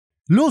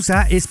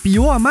Losa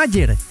espió a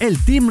Mayer, el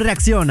team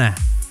reacciona.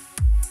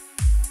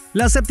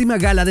 La séptima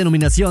gala de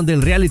nominación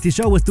del reality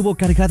show estuvo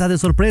cargada de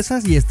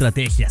sorpresas y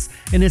estrategias.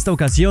 En esta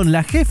ocasión,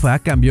 la jefa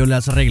cambió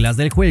las reglas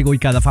del juego y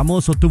cada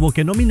famoso tuvo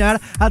que nominar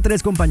a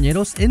 3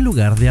 compañeros en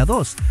lugar de a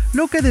 2,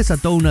 lo que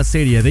desató una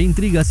serie de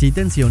intrigas y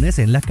tensiones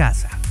en la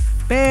casa.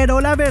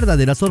 Pero la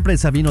verdadera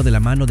sorpresa vino de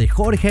la mano de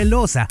Jorge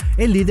Losa,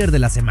 el líder de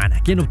la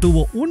semana, quien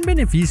obtuvo un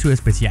beneficio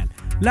especial: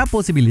 la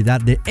posibilidad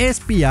de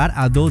espiar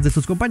a 2 de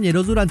sus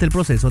compañeros durante el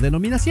proceso de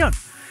nominación.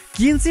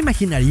 ¿Quién se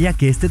imaginaría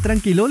que este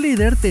tranquilo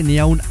líder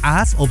tenía un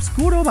as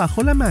oscuro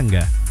bajo la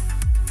manga?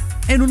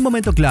 En un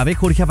momento clave,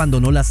 Jorge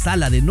abandonó la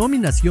sala de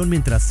nominación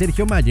mientras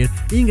Sergio Mayer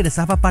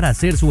ingresaba para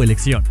hacer su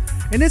elección.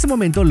 En ese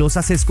momento,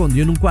 Losa se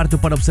escondió en un cuarto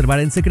para observar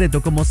en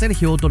secreto cómo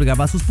Sergio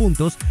otorgaba sus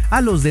puntos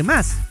a los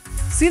demás.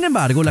 Sin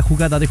embargo, la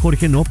jugada de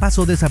Jorge no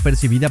pasó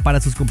desapercibida para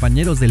sus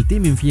compañeros del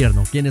Team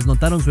Infierno, quienes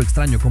notaron su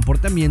extraño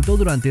comportamiento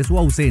durante su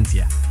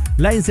ausencia.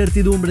 La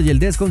incertidumbre y el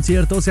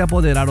desconcierto se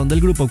apoderaron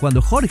del grupo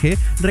cuando Jorge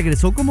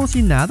regresó como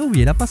si nada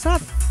hubiera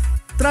pasado.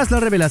 Tras la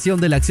revelación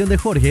de la acción de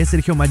Jorge,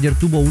 Sergio Mayer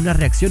tuvo una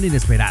reacción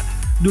inesperada.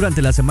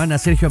 Durante la semana,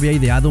 Sergio había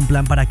ideado un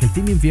plan para que el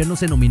Team Infierno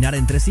se nominara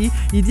entre sí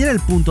y diera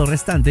el punto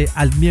restante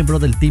al miembro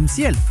del Team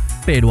Cielo.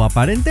 Pero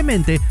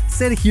aparentemente,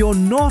 Sergio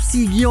no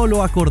siguió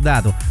lo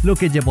acordado, lo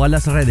que llevó a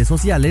las redes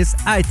sociales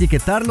a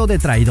etiquetarlo de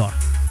traidor.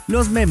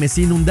 Los memes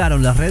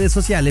inundaron las redes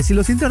sociales y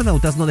los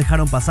internautas no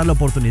dejaron pasar la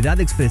oportunidad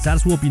de expresar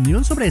su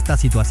opinión sobre esta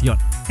situación.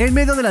 En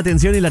medio de la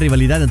tensión y la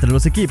rivalidad entre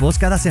los equipos,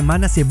 cada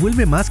semana se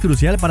vuelve más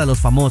crucial para los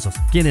famosos,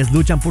 quienes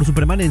luchan por su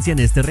permanencia en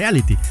este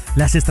reality.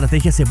 Las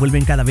estrategias se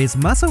vuelven cada vez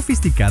más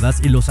sofisticadas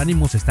y los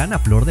ánimos están a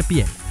flor de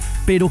piel.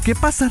 Pero ¿qué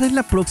pasará en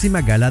la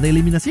próxima gala de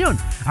eliminación?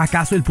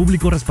 ¿Acaso el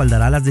público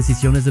respaldará las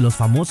decisiones de los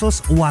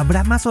famosos o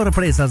habrá más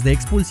sorpresas de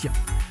expulsión?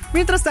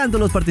 Mientras tanto,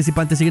 los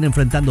participantes siguen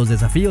enfrentando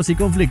desafíos y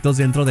conflictos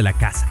dentro de la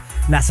casa.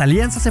 Las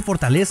alianzas se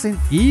fortalecen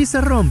y se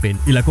rompen,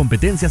 y la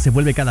competencia se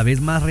vuelve cada vez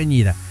más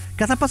reñida.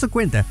 Cada paso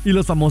cuenta, y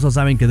los famosos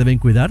saben que deben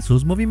cuidar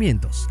sus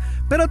movimientos.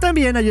 Pero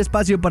también hay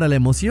espacio para la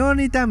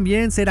emoción y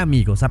también ser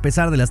amigos. A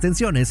pesar de las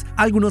tensiones,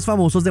 algunos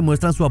famosos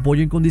demuestran su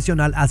apoyo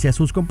incondicional hacia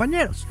sus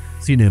compañeros.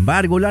 Sin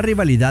embargo, la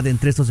rivalidad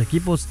entre estos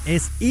equipos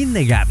es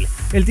innegable.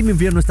 El Team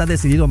Infierno está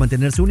decidido a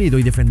mantenerse unido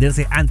y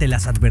defenderse ante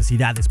las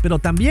adversidades, pero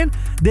también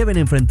deben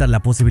enfrentar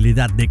la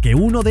posibilidad de que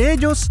uno de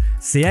ellos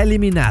sea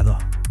eliminado.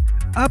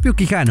 Apio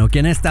Quijano,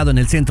 quien ha estado en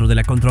el centro de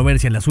la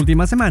controversia en las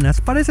últimas semanas,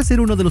 parece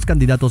ser uno de los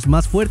candidatos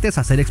más fuertes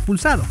a ser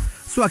expulsado.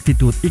 Su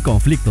actitud y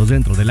conflictos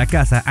dentro de la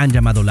casa han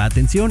llamado la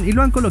atención y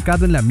lo han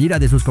colocado en la mira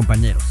de sus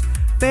compañeros.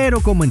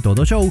 Pero como en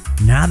todo show,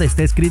 nada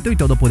está escrito y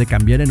todo puede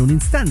cambiar en un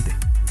instante.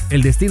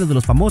 El destino de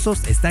los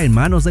famosos está en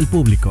manos del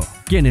público,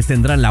 quienes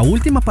tendrán la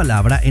última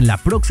palabra en la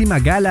próxima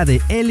gala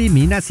de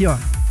eliminación.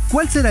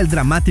 ¿Cuál será el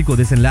dramático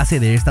desenlace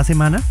de esta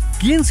semana?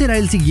 ¿Quién será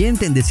el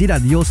siguiente en decir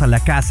adiós a la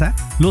casa?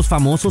 ¿Los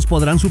famosos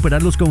podrán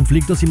superar los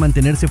conflictos y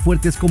mantenerse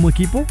fuertes como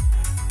equipo?